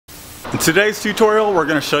today's tutorial, we're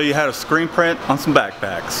going to show you how to screen print on some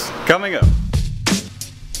backpacks. Coming up.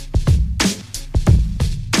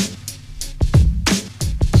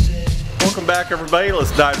 Welcome back everybody,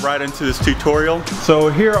 let's dive right into this tutorial. So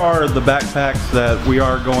here are the backpacks that we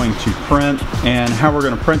are going to print, and how we're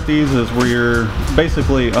going to print these is we're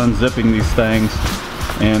basically unzipping these things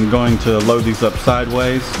and going to load these up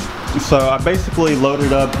sideways. So I basically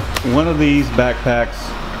loaded up one of these backpacks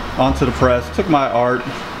onto the press, took my art,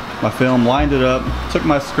 my film, lined it up, took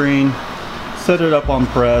my screen, set it up on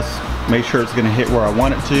press, make sure it's going to hit where I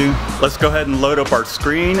want it to. Let's go ahead and load up our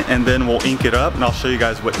screen and then we'll ink it up, and I'll show you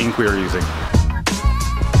guys what ink we are using.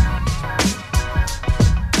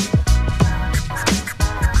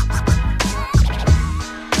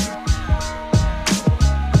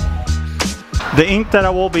 The ink that I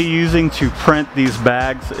will be using to print these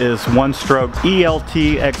bags is One Stroke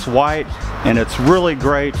ELTX White, and it's really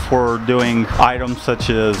great for doing items such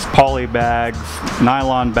as poly bags,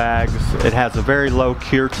 nylon bags. It has a very low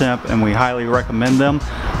cure temp and we highly recommend them.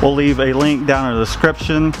 We'll leave a link down in the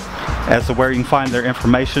description as to where you can find their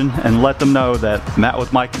information, and let them know that Matt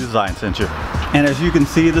with Mikey Design sent you. And as you can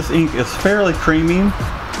see, this ink is fairly creamy.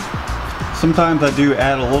 Sometimes I do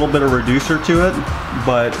add a little bit of reducer to it,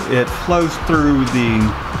 but it flows through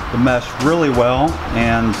the mesh really well,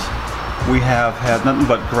 and we have had nothing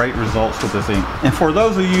but great results with this ink. And for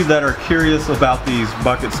those of you that are curious about these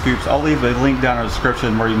bucket scoops, I'll leave a link down in the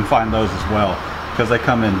description where you can find those as well, because they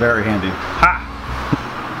come in very handy. Ha!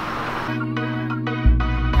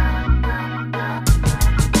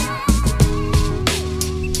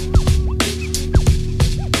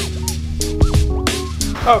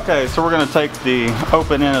 Okay, so we're going to take the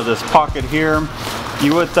open end of this pocket here.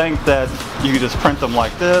 You would think that you could just print them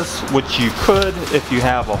like this, which you could if you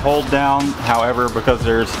have a hold down. However, because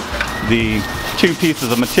there's the two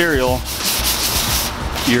pieces of material,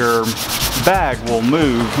 your bag will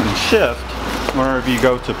move and shift whenever you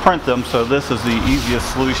go to print them. So this is the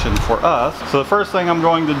easiest solution for us. So the first thing I'm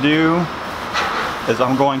going to do is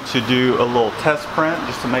I'm going to do a little test print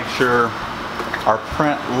just to make sure our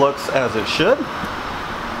print looks as it should.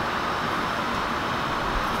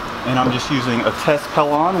 And I'm just using a test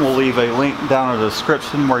Pellon. We'll leave a link down in the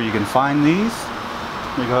description where you can find these.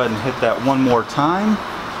 Let me go ahead and hit that one more time.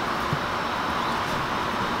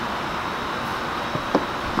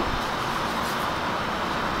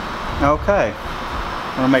 Okay.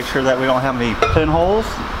 I'm going to make sure that we don't have any pinholes.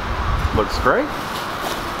 Looks great.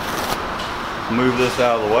 Move this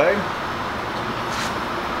out of the way.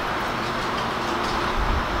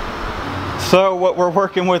 So what we're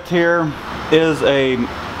working with here is a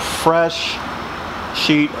fresh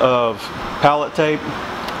sheet of palette tape.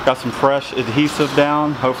 Got some fresh adhesive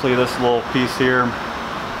down. Hopefully this little piece here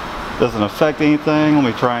doesn't affect anything. Let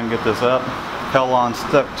me try and get this up. Pellon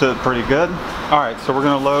stuck to it pretty good. Alright, so we're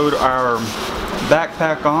going to load our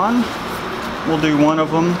backpack on. We'll do one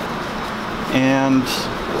of them, and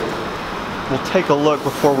we'll take a look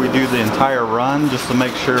before we do the entire run just to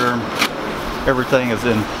make sure everything is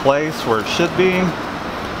in place where it should be.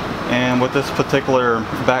 And with this particular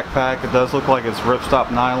backpack, it does look like it's ripstop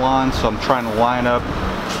nylon, so I'm trying to line up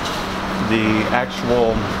the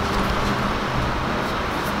actual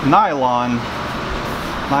nylon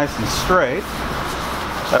nice and straight.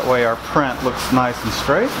 That way our print looks nice and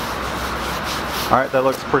straight. Alright, that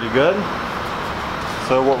looks pretty good.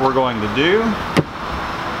 So what we're going to do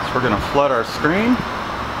is we're going to flood our screen.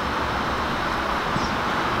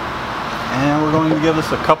 And we're going to give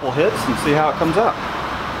this a couple hits and see how it comes out.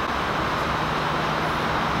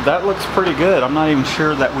 That looks pretty good. I'm not even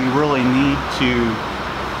sure that we really need to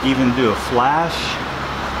even do a flash.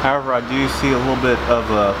 However, I do see a little bit of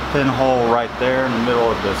a pinhole right there in the middle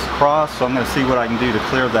of this cross, so I'm going to see what I can do to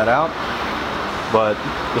clear that out. But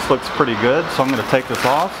this looks pretty good, so I'm going to take this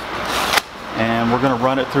off and we're going to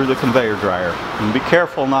run it through the conveyor dryer. And be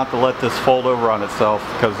careful not to let this fold over on itself,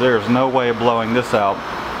 because there's no way of blowing this out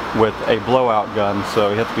with a blowout gun, so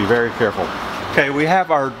you have to be very careful. Okay, we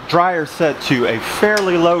have our dryer set to a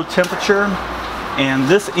fairly low temperature, and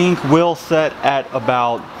this ink will set at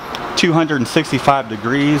about 265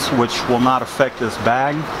 degrees, which will not affect this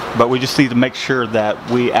bag, but we just need to make sure that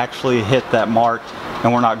we actually hit that mark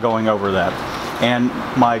and we're not going over that. And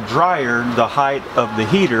my dryer, the height of the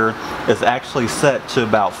heater is actually set to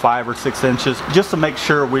about 5 or 6 inches, just to make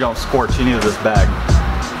sure we don't scorch any of this bag.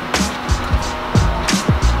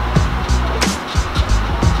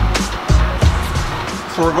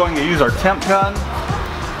 So we're going to use our temp gun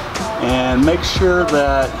and make sure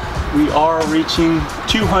that we are reaching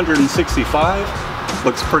 265.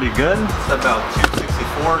 Looks pretty good. It's about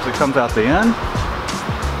 264 as it comes out the end.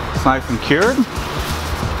 It's nice and cured.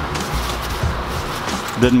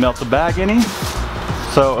 Didn't melt the bag any.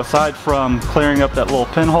 So aside from clearing up that little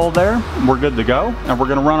pinhole there, we're good to go, and we're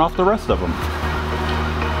gonna run off the rest of them.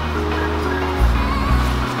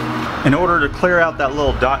 In order to clear out that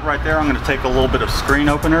little dot right there, I'm gonna take a little bit of screen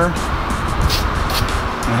opener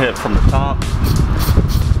and hit it from the top,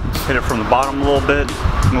 hit it from the bottom a little bit.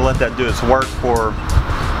 I'm gonna let that do its work for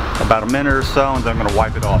about a minute or so, and then I'm gonna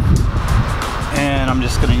wipe it off. And I'm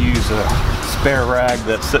just gonna use a spare rag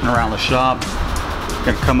that's sitting around the shop.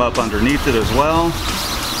 Gonna come up underneath it as well.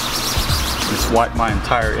 Just wipe my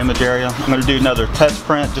entire image area. I'm gonna do another test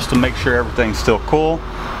print just to make sure everything's still cool,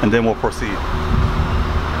 and then we'll proceed.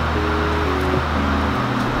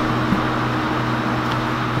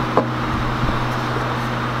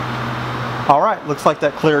 All right, looks like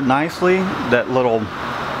that cleared nicely. That little,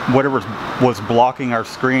 whatever was blocking our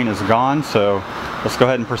screen is gone, so let's go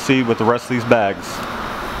ahead and proceed with the rest of these bags.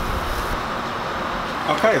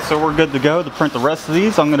 Okay, so we're good to go to print the rest of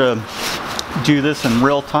these. I'm gonna do this in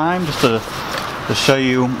real time just to show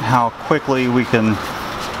you how quickly we can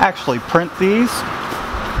actually print these.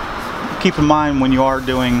 Keep in mind when you are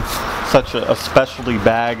doing such a specialty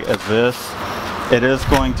bag as this, it is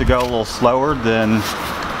going to go a little slower than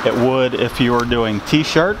it would if you were doing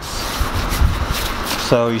t-shirts.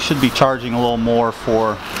 So you should be charging a little more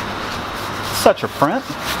for such a print.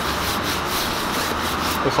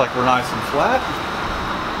 Looks like we're nice and flat.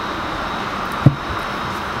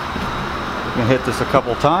 I'm gonna hit this a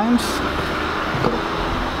couple times.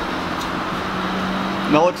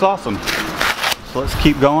 And that looks awesome. So let's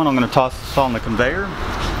keep going. I'm gonna toss this on the conveyor.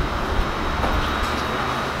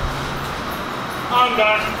 I'm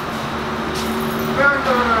done.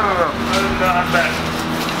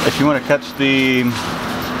 If you want to catch the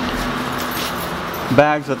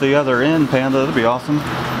bags at the other end, Panda, that'd be awesome.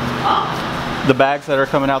 Huh? The bags that are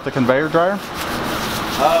coming out the conveyor dryer.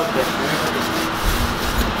 Okay.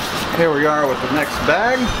 Here we are with the next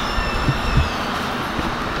bag.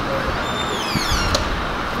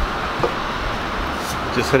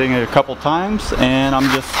 Just hitting it a couple times, and I'm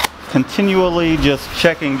just continually just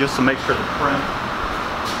checking just to make sure the print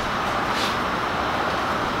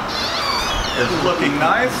is looking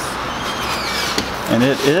nice, and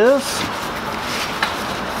it is.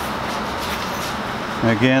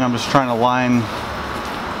 And again, I'm just trying to line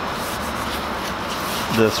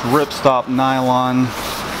this ripstop nylon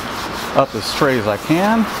up as straight as I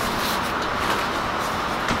can.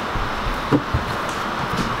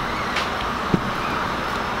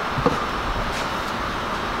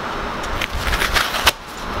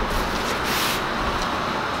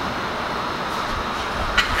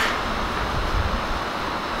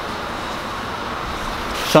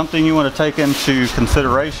 Something you want to take into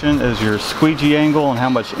consideration is your squeegee angle and how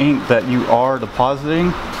much ink that you are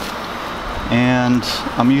depositing. And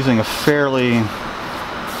I'm using a fairly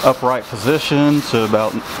upright position to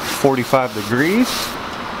about 45 degrees.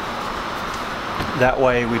 That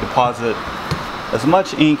way we deposit as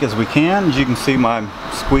much ink as we can. As you can see, my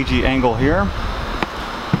squeegee angle here.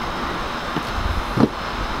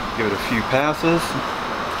 Give it a few passes.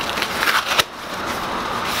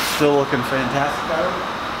 Still looking fantastic though.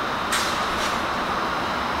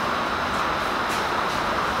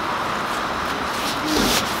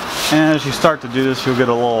 And as you start to do this, you'll get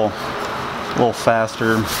a little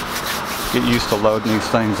faster. Get used to loading these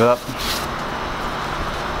things up.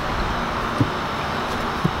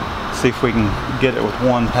 See if we can get it with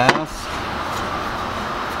one pass.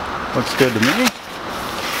 Looks good to me.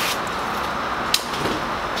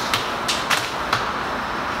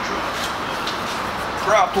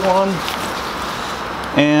 Dropped one.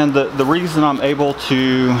 And the reason I'm able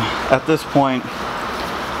to, at this point,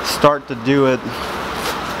 start to do it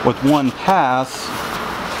with one pass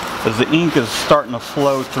is the ink is starting to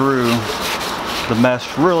flow through the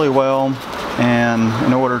mesh really well, and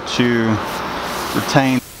in order to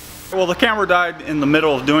retain. Well, the camera died in the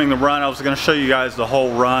middle of doing the run. I was going to show you guys the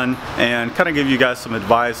whole run and kind of give you guys some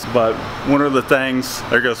advice, but one of the things,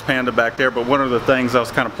 there goes Panda back there, but one of the things I was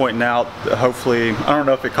kind of pointing out, hopefully, I don't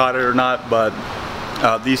know if it caught it or not, but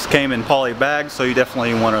these came in poly bags, so you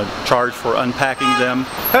definitely want to charge for unpacking them.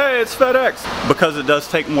 Hey, it's FedEx! Because it does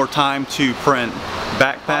take more time to print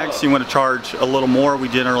backpacks, you want to charge a little more. We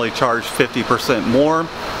generally charge 50% more.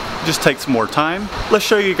 It just takes more time. Let's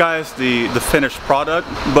show you guys the finished product,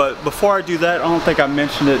 but before I do that, I don't think I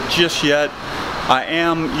mentioned it just yet. I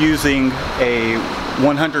am using a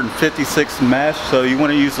 156 mesh, so you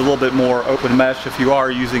want to use a little bit more open mesh if you are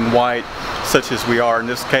using white, such as we are in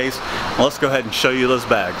this case. Well, let's go ahead and show you those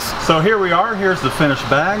bags. So here we are. Here's the finished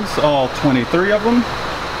bags, all 23 of them,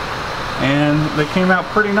 and they came out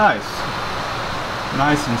pretty nice.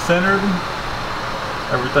 Nice and centered.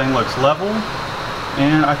 Everything looks level,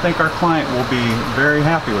 and I think our client will be very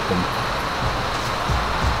happy with them.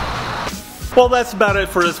 Well, that's about it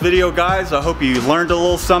for this video, guys. I hope you learned a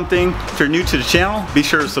little something. If you're new to the channel, be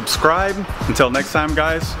sure to subscribe. Until next time,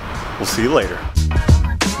 guys, we'll see you later.